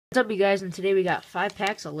What's up, you guys? And today we got 5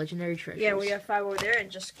 packs of legendary treasures. Yeah, we have 5 over there,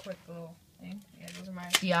 and just a quick little thing. Yeah, those are my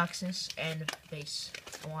Deoxys and base.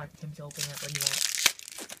 I want him to open it, but he won't.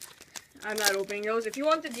 I'm not opening those. If you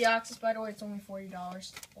want the Deoxys, by the way, it's only $40.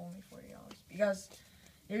 Only $40 because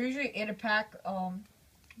they're usually in a pack.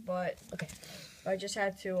 But okay, I just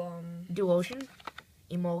had to Duocean,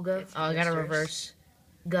 Emolga. Oh, I got a reverse.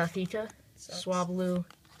 Gothita, Swablu,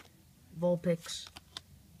 Vulpix,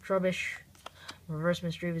 Trubbish. Reverse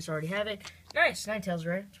Misdreavus, already have it. Nice, Ninetales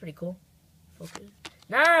rare. It's pretty cool. Focus.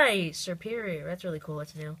 Nice, Superior. That's really cool.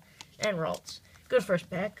 That's new. And Ralts. Good first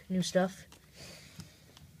pack. New stuff.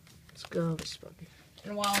 Let's go this puppy.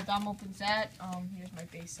 And while Dom opens that, here's my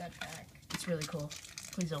base set pack. It's really cool.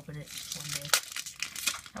 Please open it one day.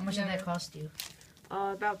 How much did that cost you?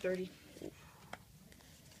 About 30.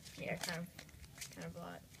 Yeah, kind of a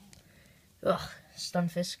lot. Ugh,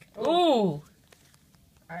 Stunfisk. Ooh.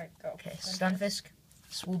 Alright, go. Okay, Stunfisk,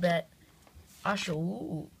 Swoobat, Asha,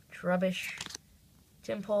 ooh, Trubbish,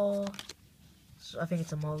 Timpole, I think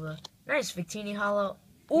it's a Molga. Nice, Victini Hollow.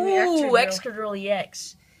 Ooh, Excadrill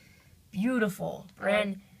EX. Beautiful.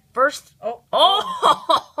 Brand first.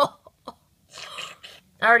 Oh!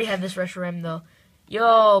 I already have this Reshiram though.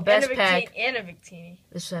 Yo, best pack. And a Victini.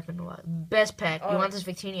 This happened a lot. Best pack. You want this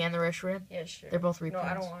Victini and the Reshiram? Yeah, sure. They're both reprints. No,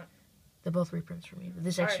 I don't want. They're both reprints for me. But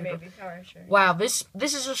this extra. Alright, maybe. Alright, sure. Wow, this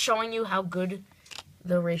is just showing you how good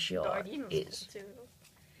the ratio is.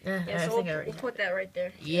 Yeah, so we'll put that right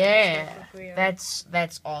there. Yeah,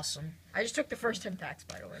 that's awesome. I just took the first 10 packs,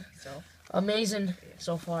 by the way. So amazing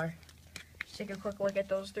so far. Just take a quick look at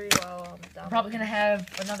those 3 while I'm probably gonna have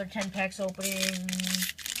another 10 packs opening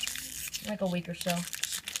in like a week or so.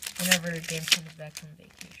 Whenever James comes back from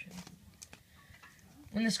vacation.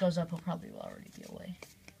 When this goes up, he'll probably already be away.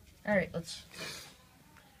 Alright, let's...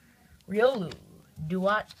 Riolu,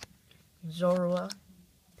 Duat, Zorua,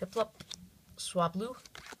 Piplup, Swablu,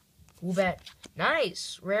 Woobat.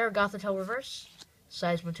 Nice! Rare Gothitelle Reverse,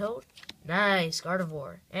 Seismitoad. Nice!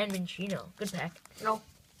 Gardevoir. And Minchino. Good pack. No.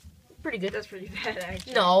 Pretty good. That's pretty bad,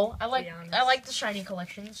 actually. No, I like the shiny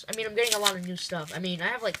collections. I mean, I'm getting a lot of new stuff. I mean, I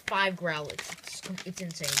have like 5 Growlithe. It's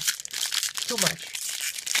insane. Too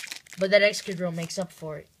much. But that Excadrill makes up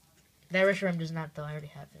for it. That Reshiram does not, though. I already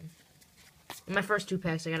have him. In my first 2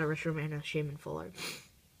 packs, I got a Reshiram and a Shaman Full Art.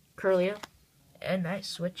 Curlia. And nice.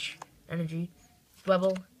 Switch. Energy.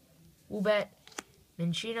 Dwebble. Woobat.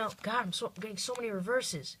 Minchino. God, I'm getting so many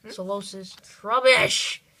reverses. Solosis.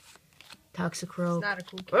 Trubbish. Toxicroak. It's not a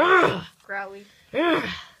cool card. Growly.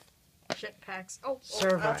 Shit packs. Oh,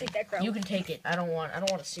 I'll take that Growly. You can take it. I don't want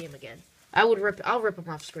to see him again. I'll rip him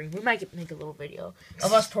off screen. We might make a little video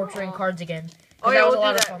of us torturing cards again. Oh yeah,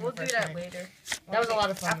 we'll do that later. That was a lot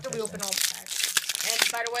of fun. After we open all the packs.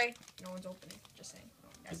 And by the way, no one's opening. Just saying.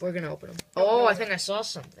 We're gonna open them. Oh, I think I saw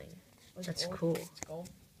something. That's cool. It's gold.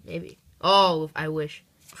 Maybe. Oh, I wish.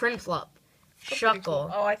 Prinplup.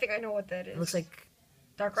 Shuckle. Oh, I think I know what that is. It looks like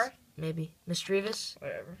Darkrai? Maybe. Misdreavus.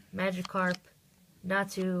 Whatever. Magikarp.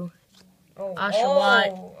 Natu. Oh,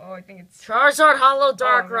 Oshawott. Oh, I think it's Charizard Hollow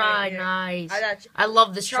Darkrai. Right, yeah. Nice. I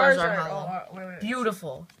love this Charizard Hollow. Wait.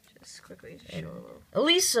 Beautiful. Just quickly show and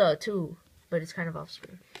Elisa too, but it's kind of off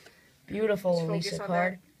screen. Beautiful Elisa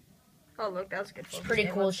card. Oh look, that was a good focus. Pretty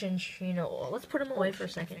cool Chinchino. Oh, let's put him away for a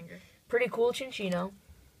second. Pretty cool Chinchino.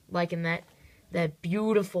 Liking that. That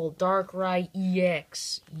beautiful Darkrai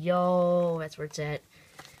EX. Yo, that's where it's at.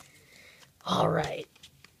 Alright.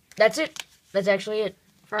 That's it. That's actually it.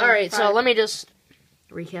 Alright, so let me just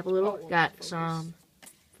recap a little. Got some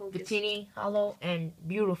Victini Hollow and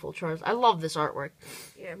beautiful Charizard. I love this artwork.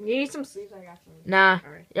 Yeah, you need some sleeves. I got some. Nah,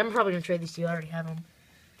 I'm probably gonna trade these to you. I already have them.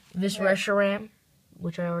 This Reshiram,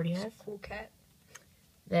 which I already have. Cool cat.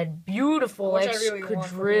 That beautiful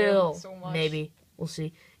Excadrill. Maybe we'll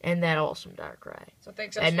see. And that awesome Darkrai. So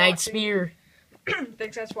thanks. And Night Spear.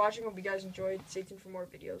 Thanks guys for watching. Hope you guys enjoyed. Stay tuned for more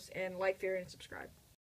videos and like, share, and subscribe.